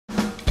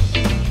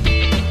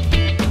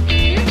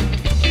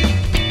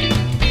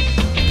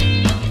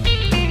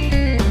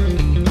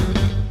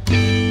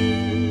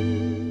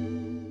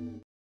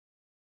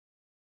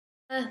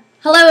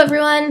Hello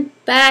everyone,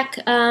 back.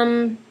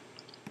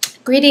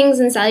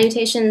 Greetings and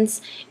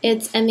salutations.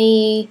 It's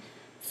Emmy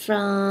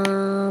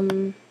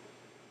from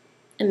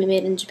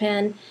Emmymade in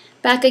Japan.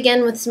 Back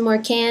again with some more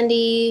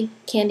candy.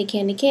 I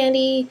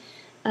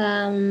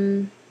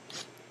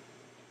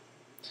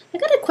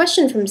got a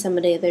question from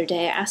somebody the other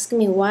day asking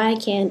me why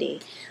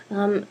candy.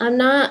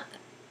 I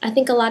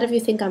think a lot of you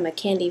think I'm a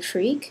candy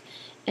freak,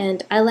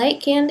 and I like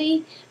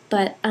candy,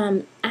 but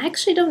I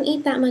actually don't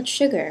eat that much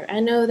sugar. I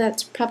know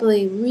that's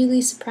probably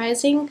really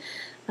surprising,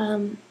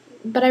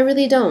 but I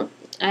really don't.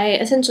 I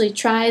essentially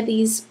try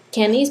these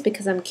candies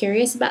because I'm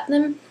curious about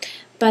them,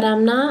 but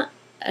I'm not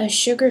a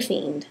sugar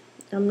fiend.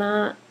 I'm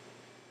not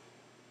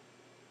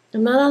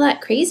all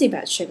that crazy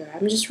about sugar.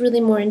 I'm just really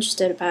more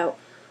interested about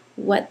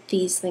what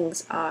these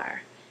things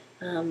are.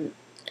 And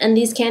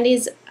these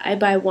candies I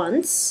buy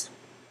once,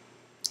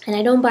 and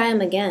I don't buy them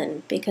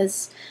again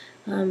because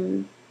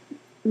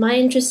my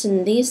interest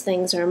in these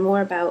things are more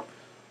about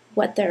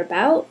what they're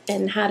about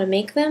and how to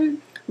make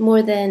them,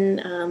 more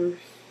than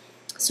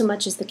so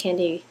much as the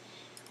candy.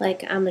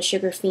 Like, I'm a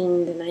sugar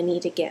fiend and I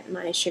need to get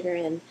my sugar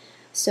in.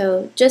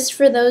 So just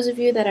for those of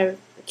you that are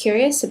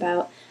curious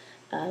about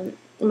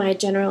my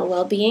general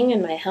well-being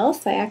and my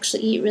health, I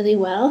actually eat really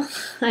well.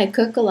 I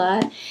cook a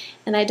lot,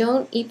 and I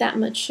don't eat that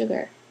much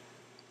sugar.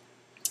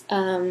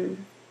 I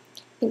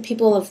think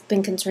people have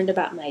been concerned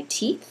about my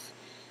teeth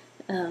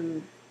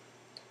and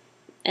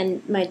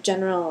my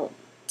general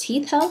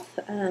teeth health.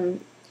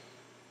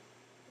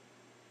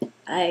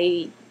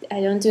 I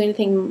don't do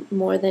anything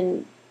more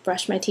than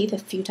brush my teeth a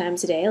few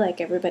times a day like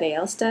everybody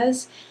else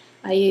does.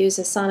 I use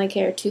a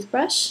Sonicare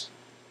toothbrush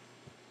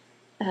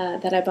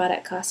that I bought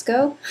at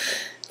Costco.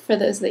 For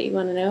those that you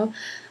want to know,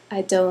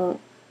 I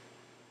don't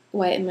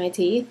whiten my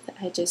teeth.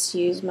 I just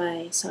use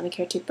my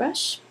Sonicare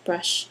toothbrush,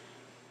 brush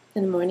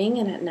in the morning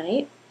and at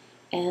night,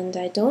 and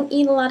I don't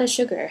eat a lot of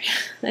sugar.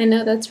 I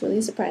know that's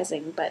really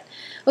surprising, but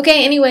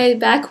okay, anyway,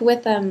 back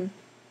with Popin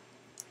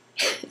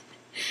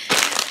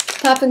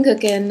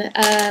Cookin.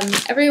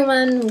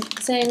 Everyone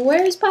saying,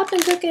 where's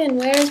Popin Cookin?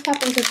 Where's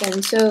Popin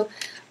Cookin? So,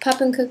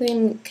 Popin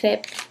Cookin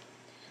crepe.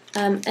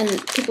 And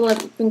people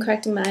have been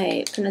correcting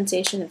my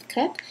pronunciation of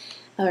crepe,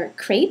 or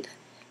crepe.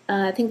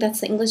 I think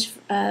that's the English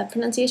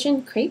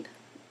pronunciation, crepe.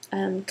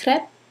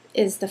 Crepe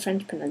is the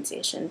French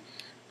pronunciation.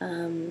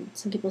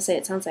 Some people say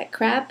it sounds like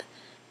crap.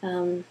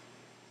 To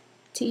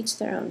each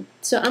their own.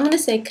 So I'm going to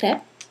say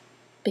crepe,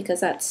 because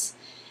that's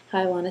how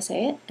I want to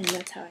say it, and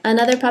that's how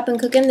Another Popin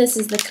Cookin, this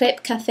is the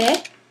crepe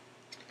cafe.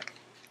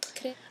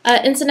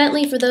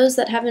 Incidentally, for those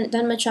that haven't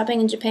done much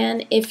shopping in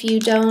Japan, if you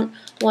don't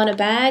want a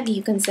bag,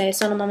 you can say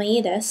sonomama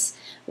ii desu,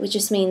 which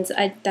just means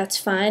that's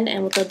fine,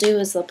 and what they'll do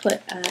is they'll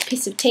put a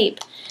piece of tape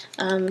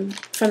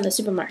from the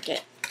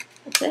supermarket,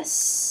 like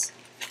this,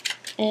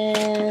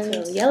 and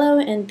so yellow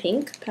and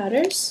pink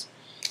powders,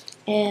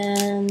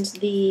 and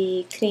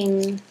the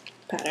cream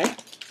powder,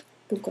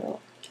 bukuro,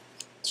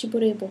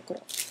 shiburi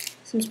bukuro,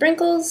 some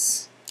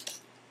sprinkles,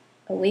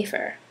 a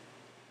wafer,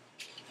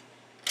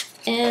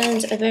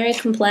 and a very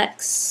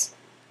complex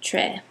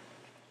tray.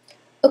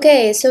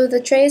 Okay, so the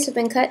trays have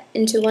been cut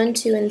into 1,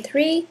 2, and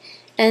 3,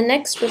 and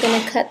next we're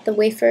going to cut the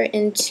wafer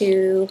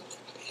into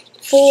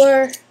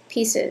 4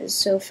 pieces.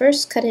 So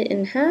first cut it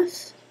in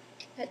half,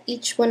 cut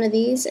each one of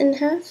these in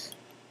half.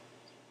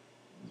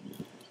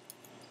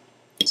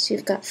 So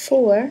you've got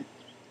 4,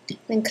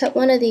 then cut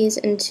one of these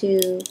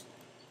into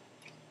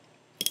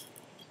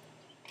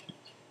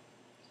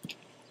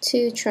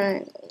 2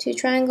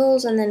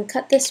 triangles, and then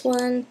cut this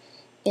one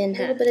in half.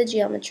 A little bit of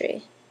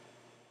geometry.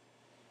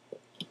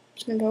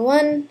 Number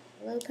 1,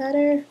 yellow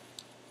powder,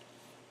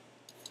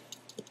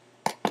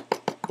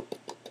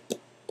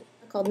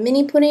 called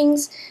mini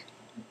puddings,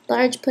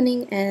 large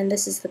pudding, and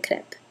this is the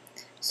crepe.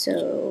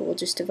 So we'll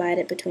just divide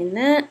it between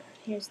that.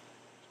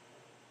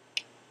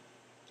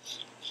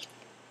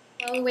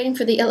 While we're waiting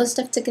for the yellow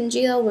stuff to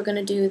congeal, we're going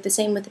to do the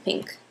same with the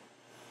pink.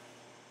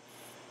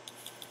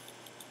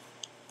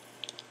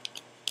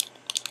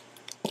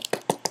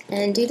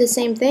 And do the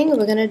same thing,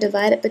 we're going to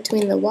divide it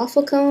between the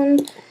waffle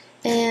cone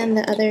and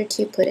the other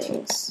 2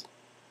 puddings.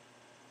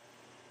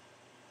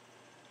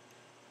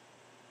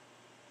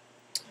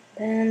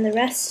 Then the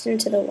rest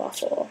into the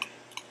waffle.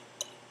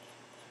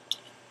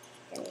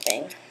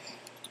 Bang.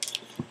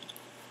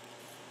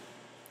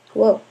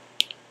 Whoa,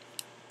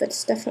 but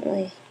it's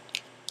definitely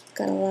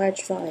got a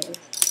large volume.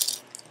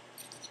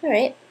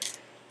 Alright,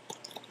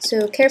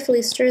 so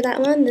carefully stir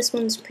that one. This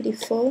one's pretty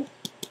full.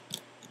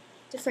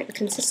 Different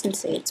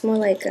consistency. It's more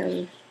like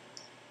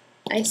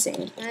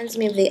icing. Reminds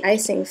me of the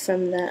icing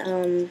from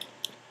the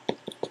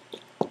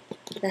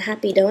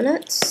Happy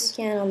Donuts.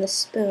 You can on the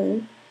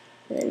spoon,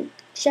 and then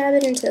jab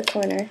it into the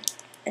corner,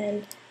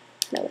 and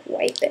now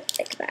wipe it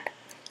like that.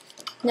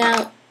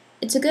 Now,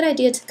 it's a good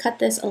idea to cut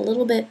this a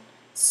little bit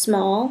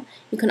small.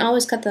 You can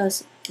always cut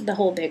the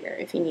hole bigger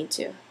if you need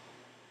to.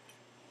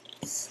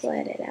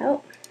 Slide it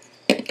out.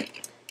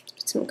 Put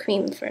some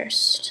cream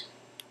first.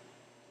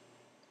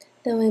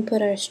 Then we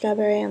put our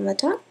strawberry on the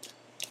top.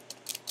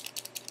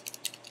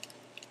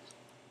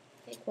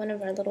 Take one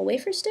of our little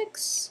wafer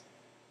sticks,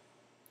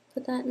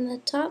 Put that in the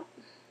top.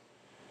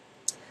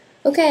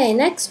 Okay,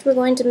 next we're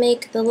going to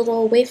make the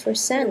little wafer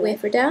sandwich.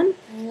 Wafer down,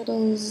 a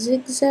little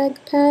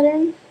zigzag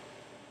pattern.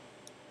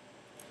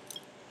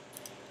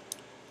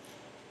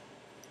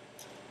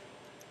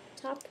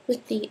 Top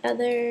with the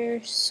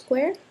other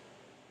square.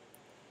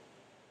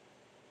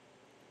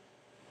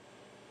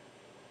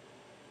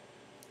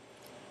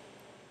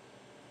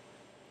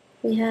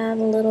 We have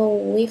a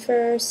little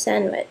wafer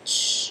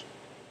sandwich,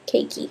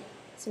 cakey.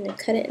 So I'm going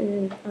to cut it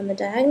on the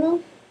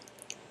diagonal.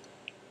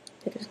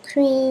 Bit of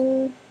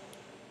cream,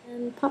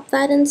 and pop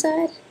that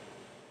inside.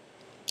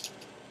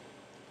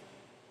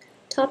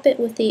 Top it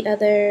with the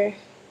other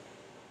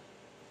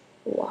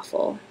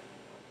waffle,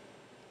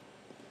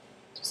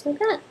 just like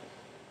that.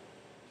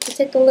 We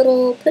take the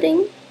little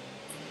pudding,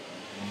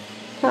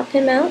 pop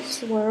him out,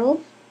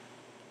 swirl,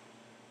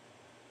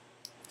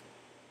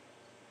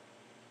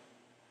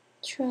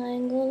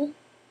 triangle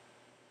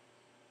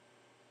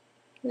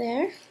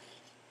there,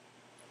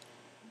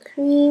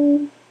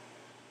 cream,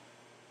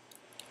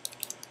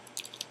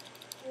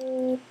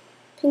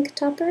 pink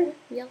topper,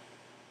 yellow.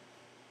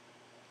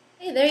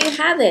 Hey, there you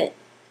have it.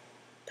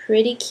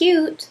 Pretty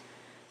cute.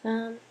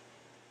 Pink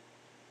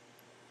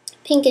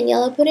and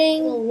yellow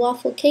pudding, little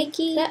waffle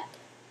cakey, crepe,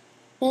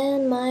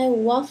 and my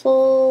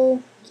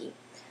waffle.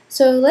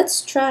 So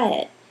let's try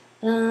it.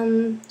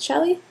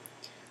 Shall we?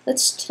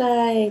 Let's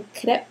try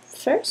crepe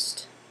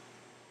first.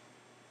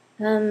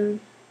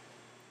 Looks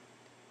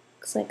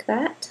like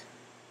that.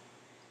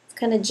 It's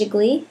kind of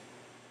jiggly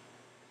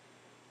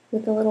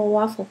with a little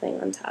waffle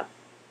thing on top.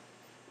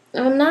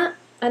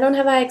 I don't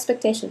have high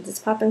expectations. It's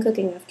Popin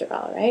Cookin after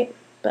all, right?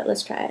 But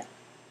let's try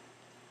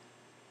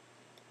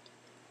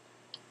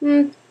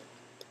it.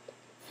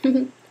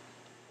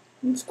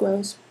 It's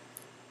gross.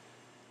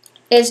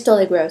 It's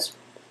totally gross.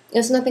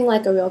 It's nothing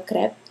like a real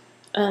crepe.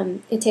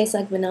 It tastes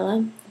like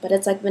vanilla, but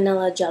it's like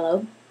vanilla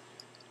jello.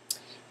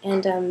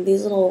 And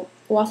these little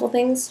waffle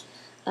things,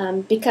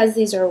 because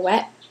these are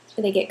wet,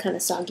 they get kind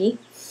of soggy.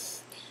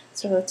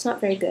 So it's not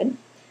very good.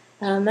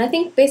 I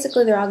think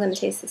basically they're all going to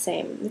taste the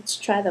same. Let's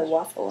try the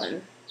waffle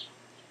one.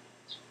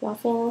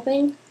 Waffle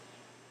thing.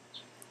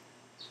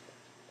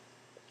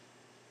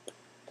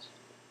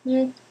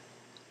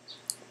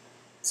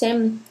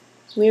 Same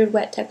weird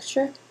wet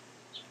texture.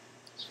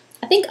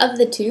 I think of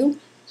the two,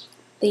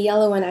 the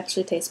yellow one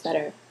actually tastes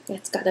better.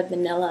 It's got a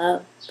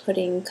vanilla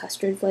pudding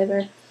custard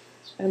flavor.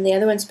 And the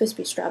other one's supposed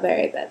to be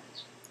strawberry, but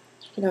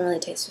I don't really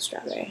taste the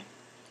strawberry.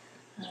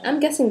 I'm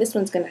guessing this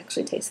one's going to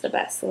actually taste the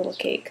best, the little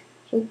cake.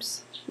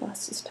 Oops,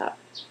 lost its top.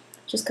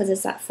 Just because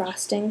it's that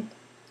frosting.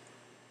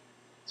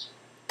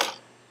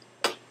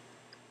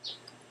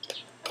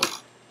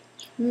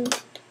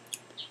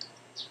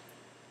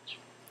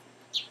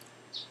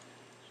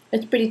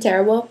 It's pretty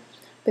terrible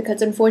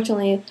because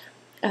unfortunately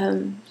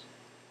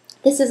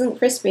this isn't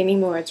crispy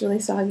anymore. It's really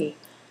soggy.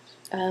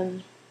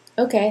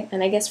 Okay,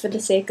 and I guess for the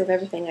sake of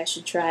everything I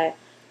should try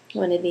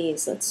one of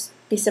these. Let's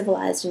be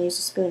civilized and use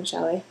a spoon,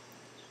 shall we?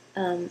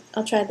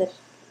 I'll try the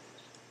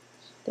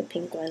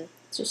pink one.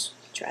 Just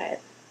try it.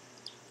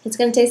 It's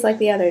going to taste like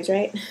the others,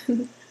 right?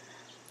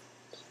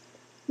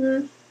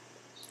 It's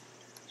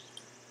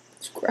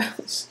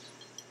gross.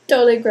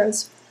 Totally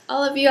gross.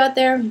 All of you out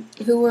there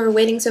who were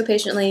waiting so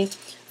patiently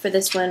for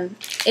this one,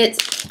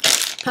 it's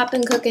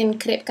Popin Cookin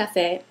Crepe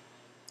Cafe.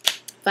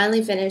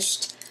 Finally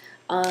finished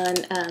on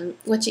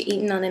Whatcha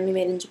Eating on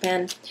Emmymade in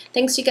Japan.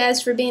 Thanks you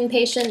guys for being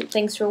patient.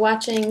 Thanks for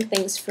watching.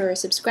 Thanks for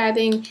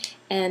subscribing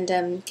and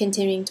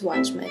continuing to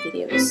watch my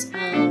videos.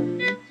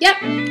 Yep,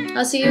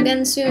 I'll see you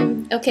again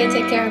soon. Okay,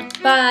 take care.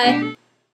 Bye.